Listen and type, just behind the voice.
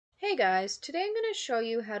Hey guys, today I'm going to show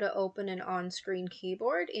you how to open an on-screen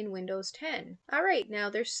keyboard in Windows 10. Alright, now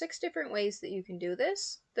there's 6 different ways that you can do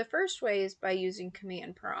this. The first way is by using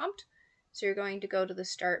command prompt. So you're going to go to the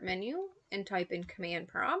start menu and type in command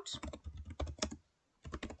prompt.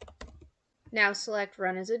 Now select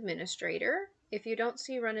run as administrator. If you don't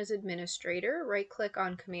see run as administrator, right click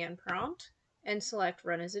on command prompt and select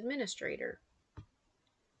run as administrator.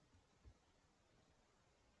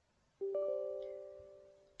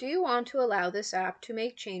 Do you want to allow this app to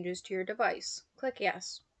make changes to your device? Click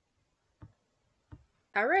yes.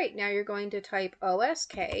 Alright, now you're going to type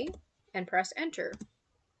OSK and press enter.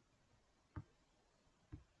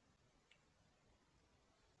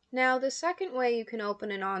 Now the second way you can open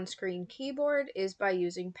an on-screen keyboard is by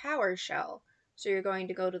using PowerShell. So you're going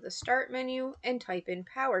to go to the start menu and type in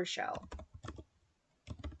PowerShell.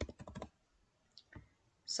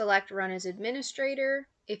 Select run as administrator.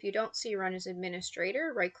 If you don't see run as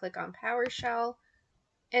administrator, right click on PowerShell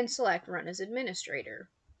and select run as administrator.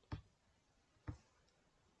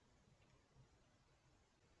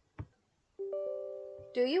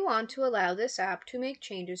 Do you want to allow this app to make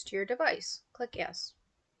changes to your device? Click yes.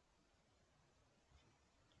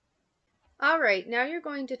 Alright, now you're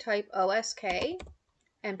going to type OSK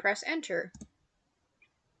and press enter.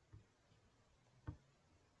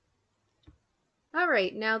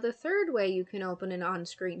 Alright, now the third way you can open an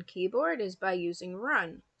on-screen keyboard is by using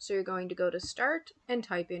run. So you're going to go to start and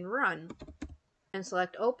type in run and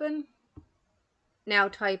select open. Now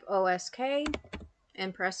type OSK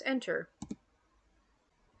and press enter.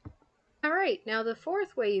 Alright, now the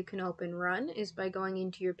fourth way you can open run is by going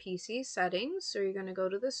into your PC settings. So you're going to go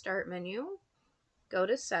to the start menu, go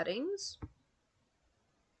to settings,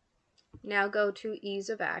 now go to ease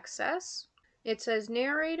of access. It says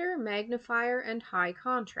narrator, magnifier, and high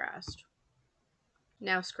contrast.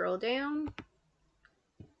 Now scroll down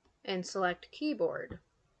and select keyboard.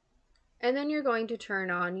 And then you're going to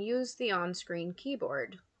turn on use the on-screen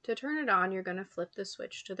keyboard. To turn it on, you're going to flip the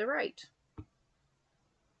switch to the right.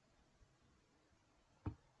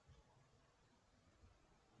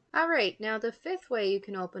 Alright, now the fifth way you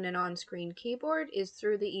can open an on-screen keyboard is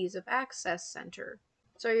through the Ease of Access Center.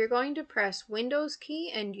 So you're going to press Windows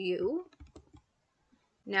key and U.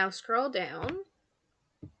 Now scroll down,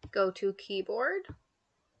 go to keyboard,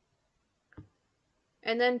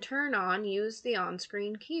 and then turn on use the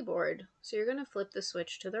on-screen keyboard. So you're going to flip the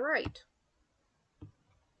switch to the right.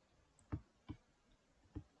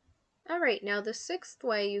 Alright, now the sixth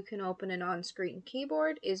way you can open an on-screen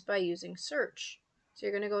keyboard is by using search. So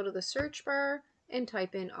you're going to go to the search bar and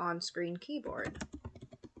type in on-screen keyboard.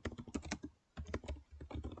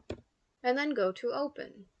 And then go to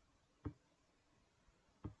open.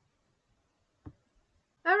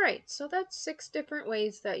 Alright, so that's 6 different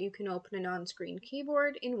ways that you can open an on-screen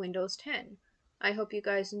keyboard in Windows 10. I hope you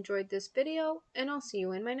guys enjoyed this video, and I'll see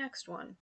you in my next one.